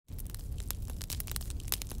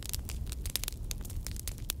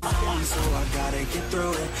on, so I gotta get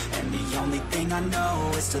through it. And the only thing I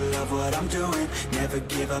know is to love what I'm doing. Never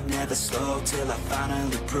give up, never slow, till I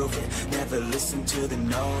finally prove it. Never listen to the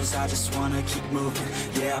no's, I just wanna keep moving.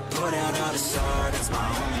 Yeah, I put out all this art, it's my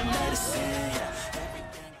only medicine.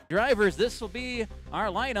 Drivers, this will be our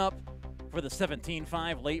lineup for the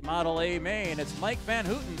 17.5 late model A main. It's Mike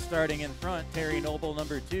VanHouten starting in front, Terry Noble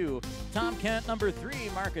number 2, Tom Kent number 3,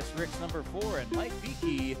 Marcus Ricks number 4, and Mike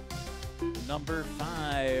Beakey number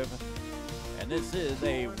 5. And this is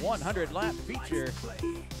a 100 lap feature.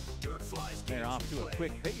 They're off to a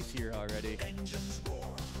quick pace here already.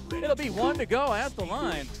 It'll be 1 to go at the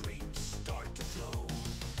line.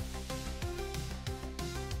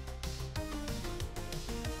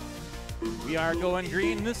 We are going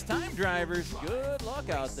green this time, drivers. Good luck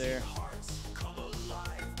out there.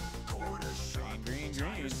 Green, green,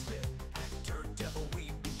 green.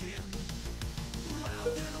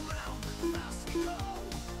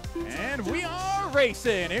 And we are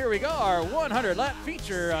racing. Here we go, our 100 lap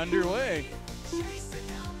feature underway.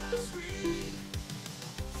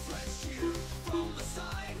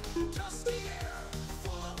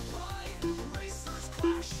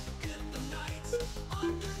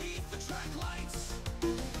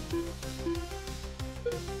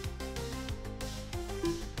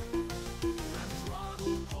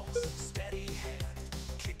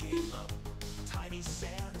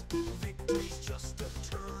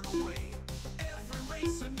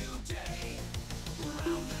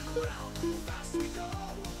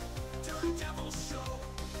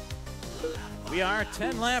 We are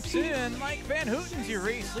 10 laps in. Mike VanHouten's your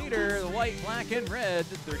race leader. The white, black, and red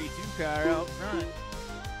 32 car out front.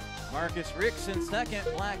 Marcus Ricks in second.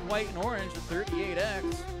 Black, white, and orange, the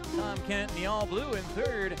 38X. Tom Kent in the all blue in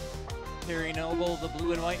third. Terry Noble, the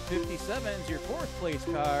blue and white 57's your fourth place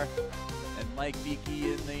car. And Mike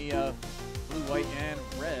Beakey in the blue, white, and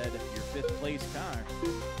red, your fifth place car.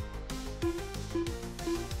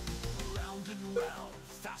 Round and round,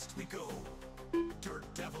 fast we go. Dirt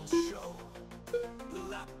Devil show.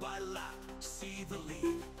 Lap by lap, see the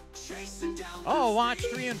lead. Chasing down. Oh, watch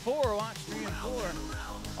 3 and 4. Watch 3 and 4.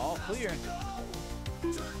 All clear.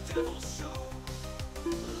 Dirt Devil show.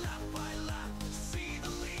 Lap by lap, see the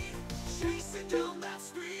lead. Chasing down that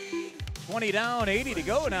speed. 20 down, 80 to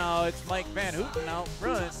go now. It's Mike VanHouten out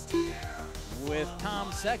front with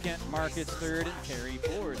Tom second, Marcus third, and Terry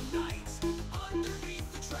fourth.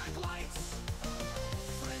 Underneath the track lights.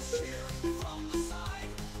 Fresh air from the side.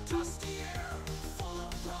 Dusty air, full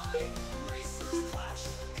of pride. Racers clash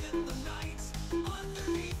in the night.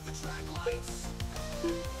 Underneath the track lights.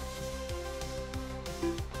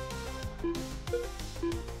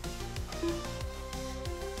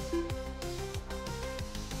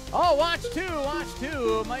 Oh, watch 2, watch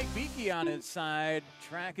 2. Mike Beakey on his side.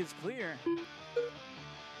 Track is clear.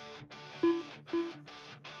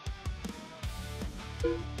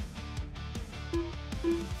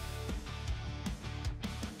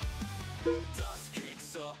 Dust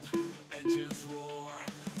kicks up, engines roar.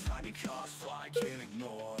 Tiny cars fly, can't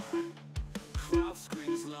ignore. Crowd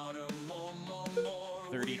screams louder, more, more, more.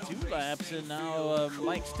 32 laps, and now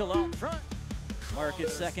Mike's still out front.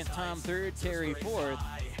 Marcus second, Tom third, Terry fourth,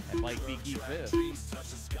 and Mike Beakey fifth.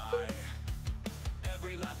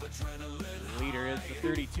 Leader is the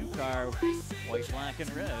 32 car, white, black,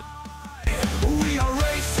 and red. We are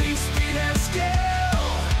racing speed and skill.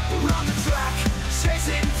 We're on the track,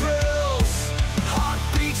 chasing thrills.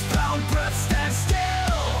 Heartbeats, pound, breath, stand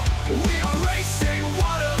still. We are racing,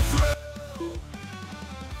 what a thrill.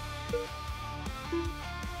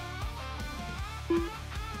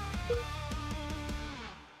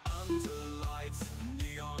 Under lights,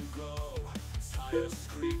 neon glow. Tires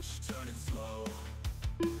screech, turning slow.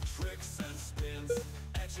 Tricks and spins,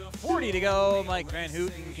 edge of 40 to go. Mike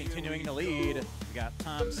VanHouten continuing to lead. We got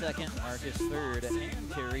Tom second, Marcus third,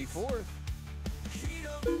 and Terry fourth. heat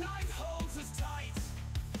of the night holds us tight.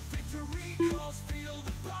 Victory calls, feel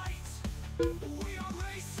the bite. We are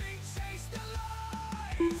racing, chase the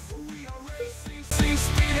lights. We are racing, sing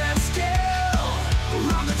speed and skill.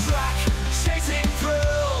 Around the track, chasing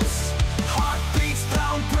thrills. Heartbeats,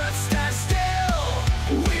 pound, breath, stand still.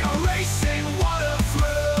 We are racing, what a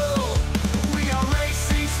thrill. We are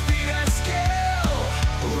racing, speed and skill.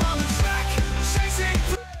 Around the track, chasing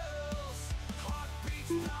thrills.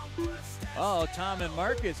 Heartbeats, pound, breath, stand still. Oh, Tom and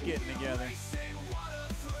Marcus getting together.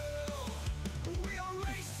 We are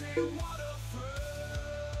racing, what a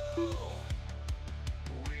thrill.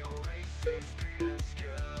 We are racing, speed and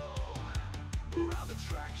skill. Around the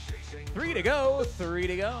track, chasing 3 to go, 3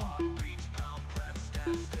 to go. beats, pound, breath,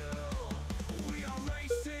 stand still. We are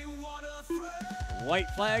racing, what a thrill. White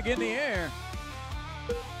flag in the air.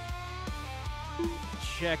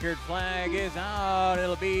 checkered flag is out.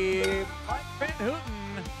 It'll be Mike VanHouten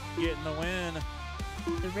getting the win.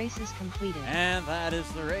 The race is completed. And that is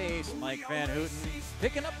the race. Mike VanHouten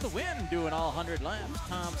picking up the win, doing all 100 laps.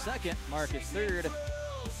 Tom second, Marcus third,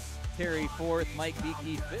 Terry fourth, Mike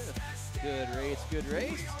Beakey fifth. Good race, good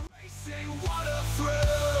race. What a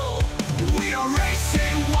thrill! We are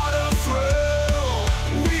racing, what a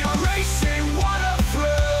thrill! We are racing, what a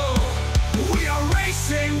thrill! We are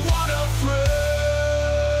racing, what a thrill!